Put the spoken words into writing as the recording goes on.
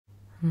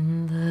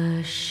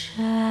The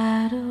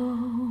shadow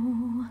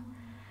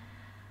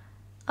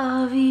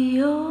of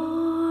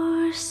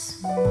your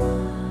smile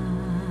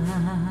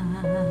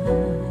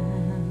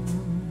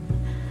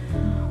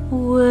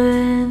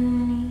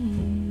when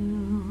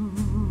you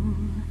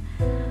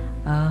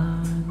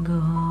are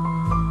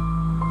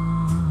gone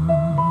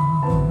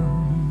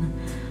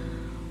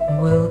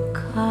will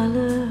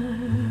color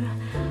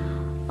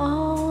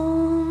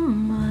all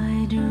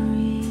my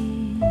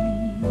dreams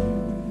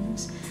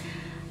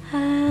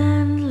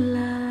and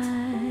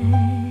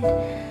light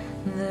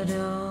the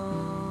dawn.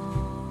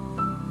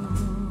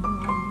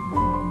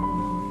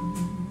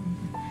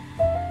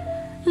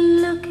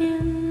 Look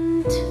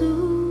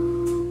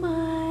into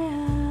my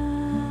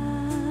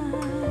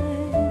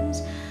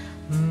eyes,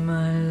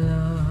 my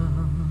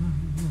love,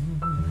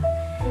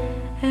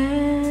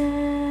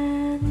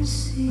 and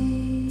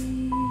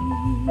see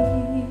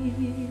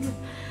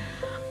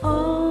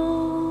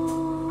all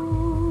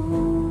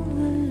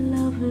the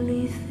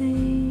lovely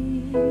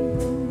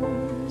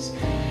things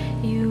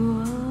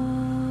you are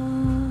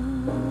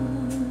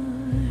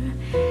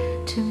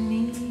to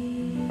me.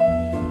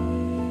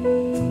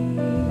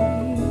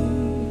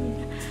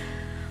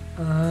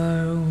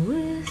 Our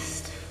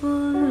wistful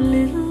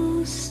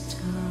little star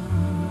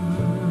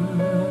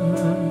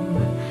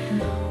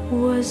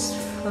was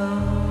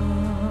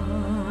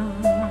far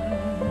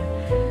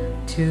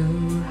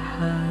too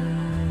high.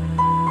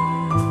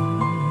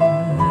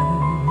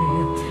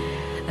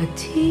 A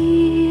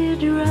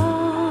teardrop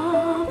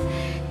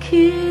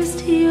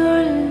kissed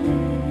your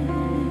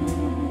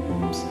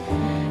lips,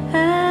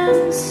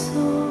 and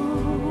so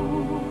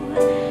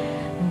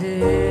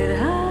did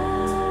I.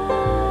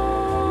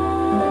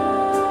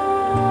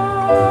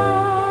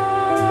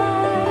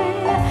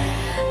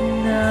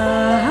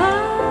 Now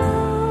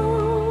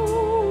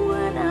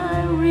when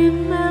I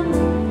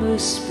remember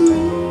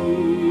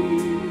spring,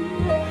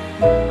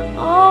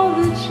 all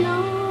the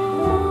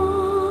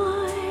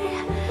joy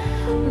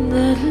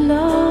that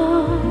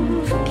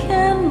love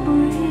can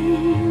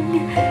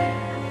bring,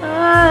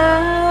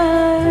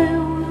 I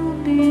will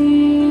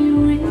be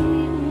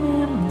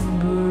remembering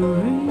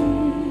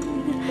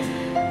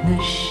the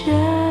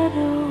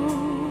shadow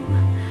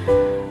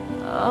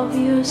of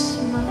your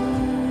smile.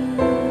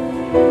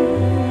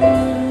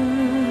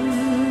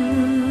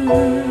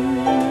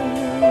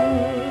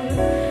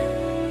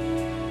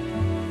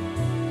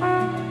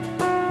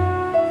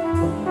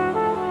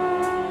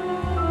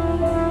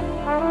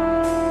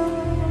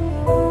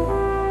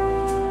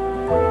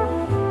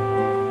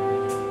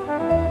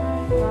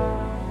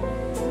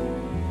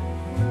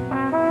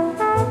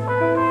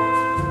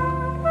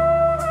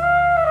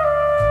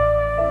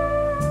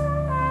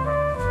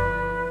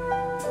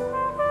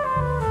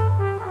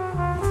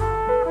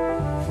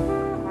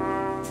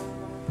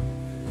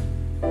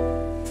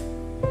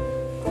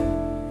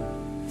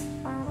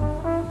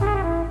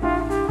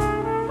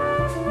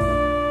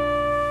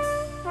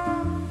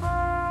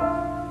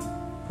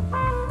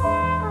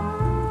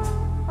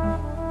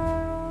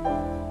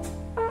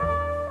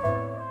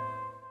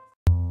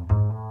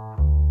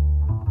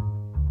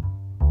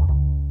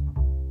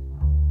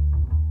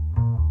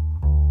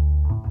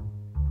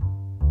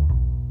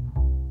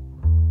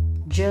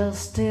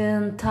 Just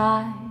in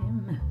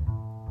time,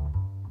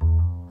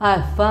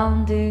 I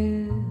found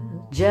you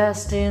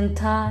just in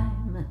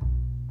time.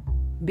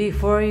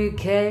 Before you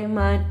came,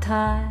 my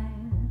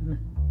time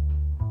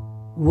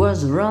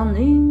was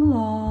running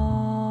low.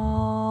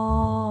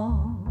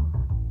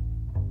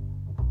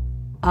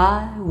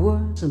 I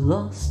was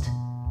lost,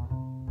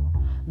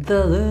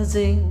 the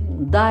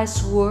losing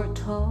dice were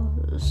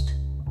tossed.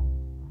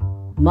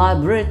 My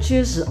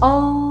bridges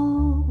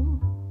all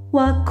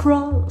were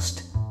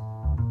crossed,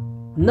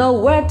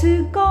 nowhere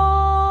to go.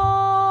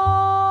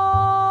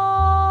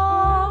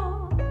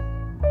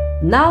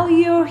 Now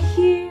you're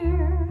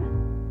here,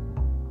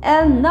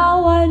 and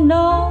now I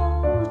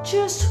know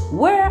just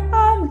where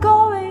I'm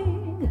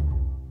going.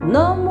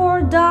 No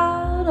more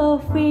doubt or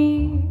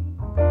fear.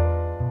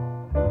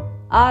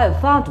 I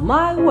found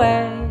my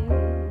way,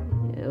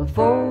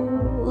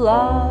 for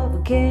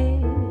love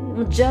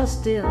came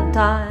just in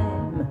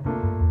time.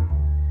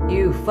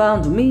 You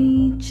found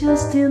me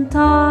just in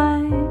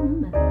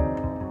time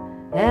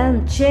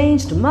and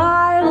changed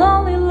my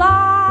lonely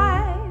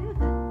life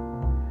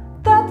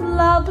that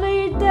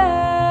lovely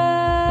day.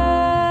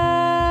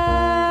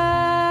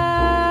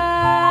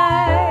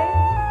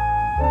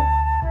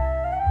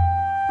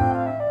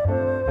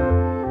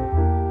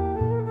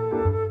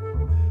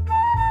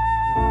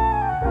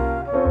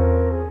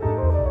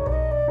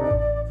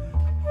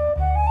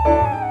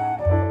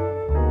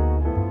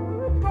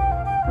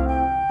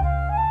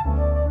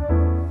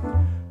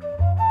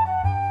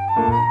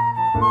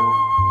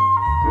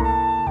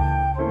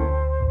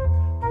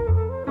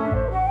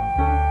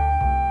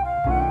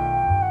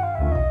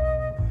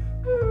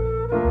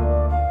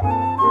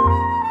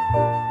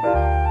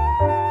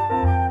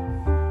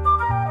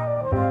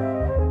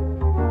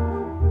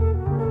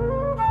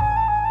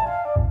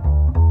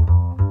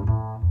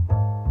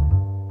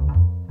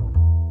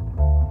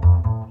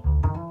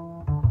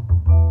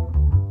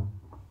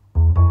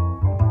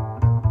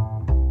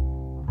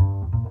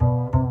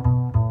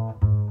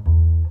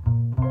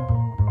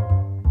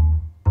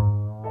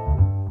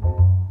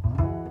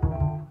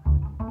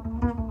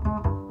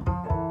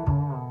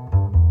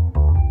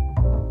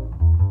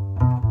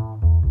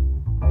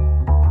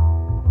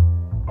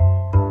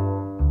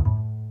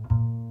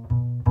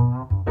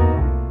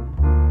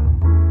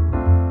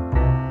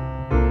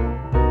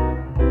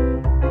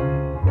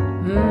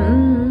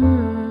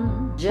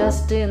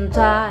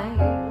 time.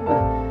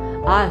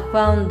 I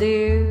found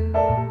you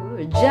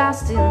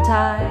just in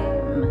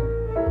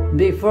time.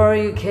 Before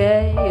you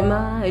came,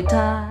 my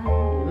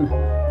time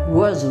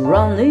was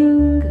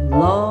running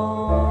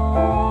low.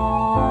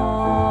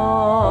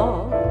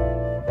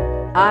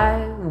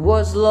 I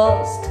was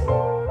lost,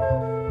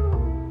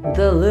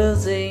 the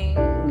losing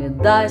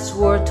dice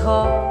were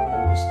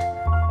tossed.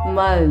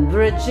 My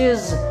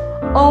bridges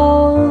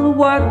all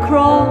were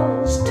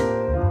crossed,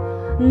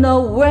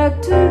 nowhere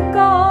to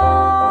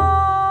go.